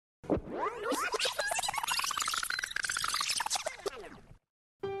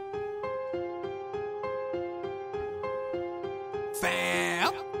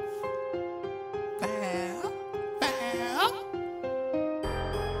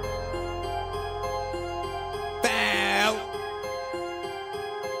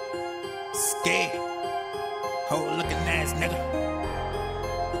scared. Whole looking ass nigga.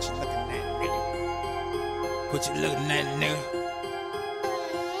 What you looking at, nigga? What you looking at, nigga?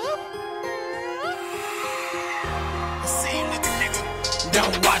 I see you looking, nigga.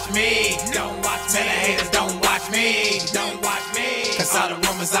 Don't watch me. Don't watch me. Tell the haters don't watch me. Don't watch me. Cause all the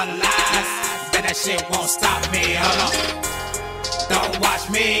rumors are lies. Bet that shit won't stop me. Hold on. Don't watch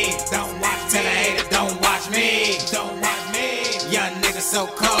me. Don't watch me. Tell the haters don't watch me. Don't watch me. Young nigga so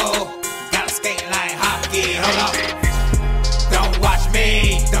cold. Gotta skate like hockey. Hold on. Don't watch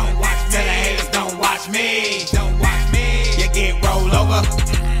me. Don't watch me. Tell the haters don't watch me. Don't watch me. You get rolled over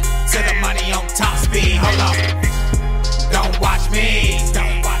till the money on top speed. Hold on. Don't watch me.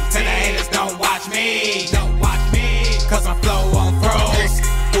 Don't watch me. Tell the haters don't watch me. Don't watch me. Cause I'm flow on froze.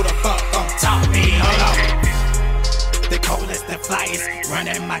 Who the fuck on top me? Hold on. The coldest, the flyest.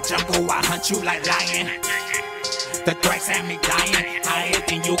 Running my jungle, I hunt you like lion. The threats have me dying. Higher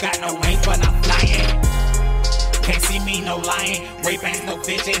than you, got no wings, but I'm flying. Can't see me, no lying. Ray-Bans, no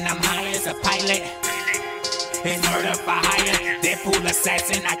vision, I'm high as a pilot. It's murder for hire. Deadpool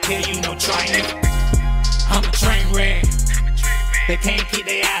assassin, I kill you, no trying. I'm a train wreck. They can't keep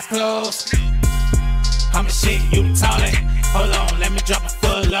their eyes closed. I'm a shit, you the toilet. Hold on, let me drop a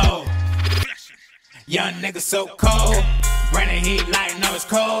full load. Young nigga so cold. Running heat like no it's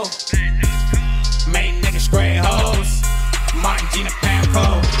cold. Make niggas straight hoes. Martin Gina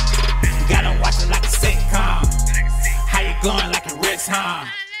Pamco. Got 'em watching like a sitcom. How you going like a Ritz, huh?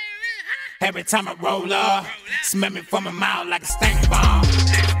 Every time I roll up, smell me from my mouth like a stank bomb.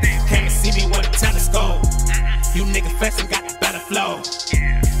 Can't see me with a telescope. You niggas flexing got the better flow.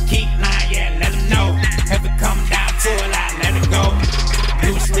 Keep lying, yeah, let them know. If it come down to it, I let it go.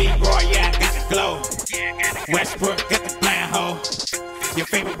 Blue sleep, roar, yeah, I got the glow. Westbrook, get the plan, ho. Your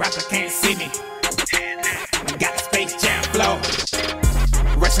favorite rapper can't see me. Got the Space Jam flow.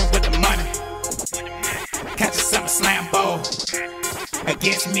 Rushing with the money. Catch a summer slam bowl.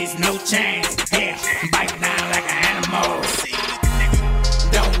 Against me's no chance. Yeah, bite down like an animal.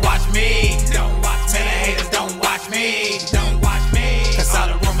 Don't watch me. Don't watch me. Tell the haters don't watch me. Don't watch me. Cause all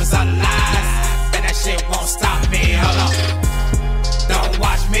the rumors are lies. Bet that shit won't stop me. Hold on. Don't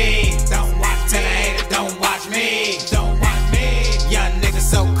watch me. Don't watch me. Tell the haters don't watch me. Don't watch me. Young nigga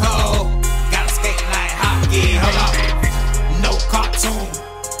so cold. Gotta skate like hockey. Hold on. No cartoon.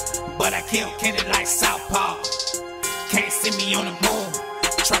 But I kill Kenny like Southpaw. Can't see me on the moon.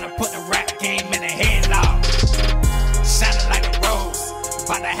 Tryna put the rap game in a headlock. Shining like a rose.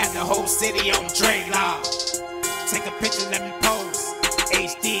 About to have the whole city on dreadlock. Take a picture, let me pose.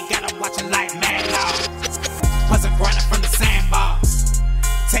 HD got 'em watching like Mad Law. Puzzle grinding from the sandbox.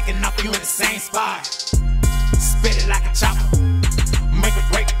 Taking off you in the same spot. Spit it like a chopper. Make a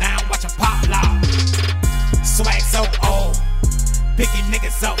breakdown, watch 'em pop lock. Swag so old. Picking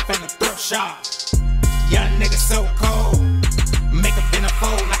niggas up in the thrift shop. Young nigga so cold. Make a in a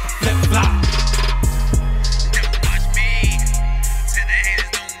fold like a flip flop. Don't watch me. Tell the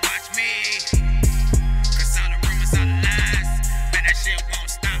haters don't watch me. Cause all the rumors are lies. Bet that shit won't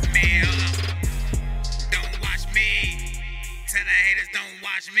stop me. Hold on. Don't watch me. Tell the haters don't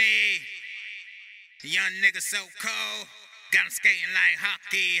watch me. Young nigga so cold. Got 'em skating like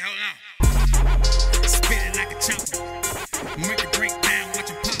hockey. Hold on. Spit it like a chopper. Make a breakdown, watch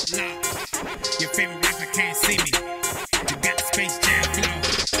 'em pop lock. Your favorite rapper can't see me. You got the Space Jam flow.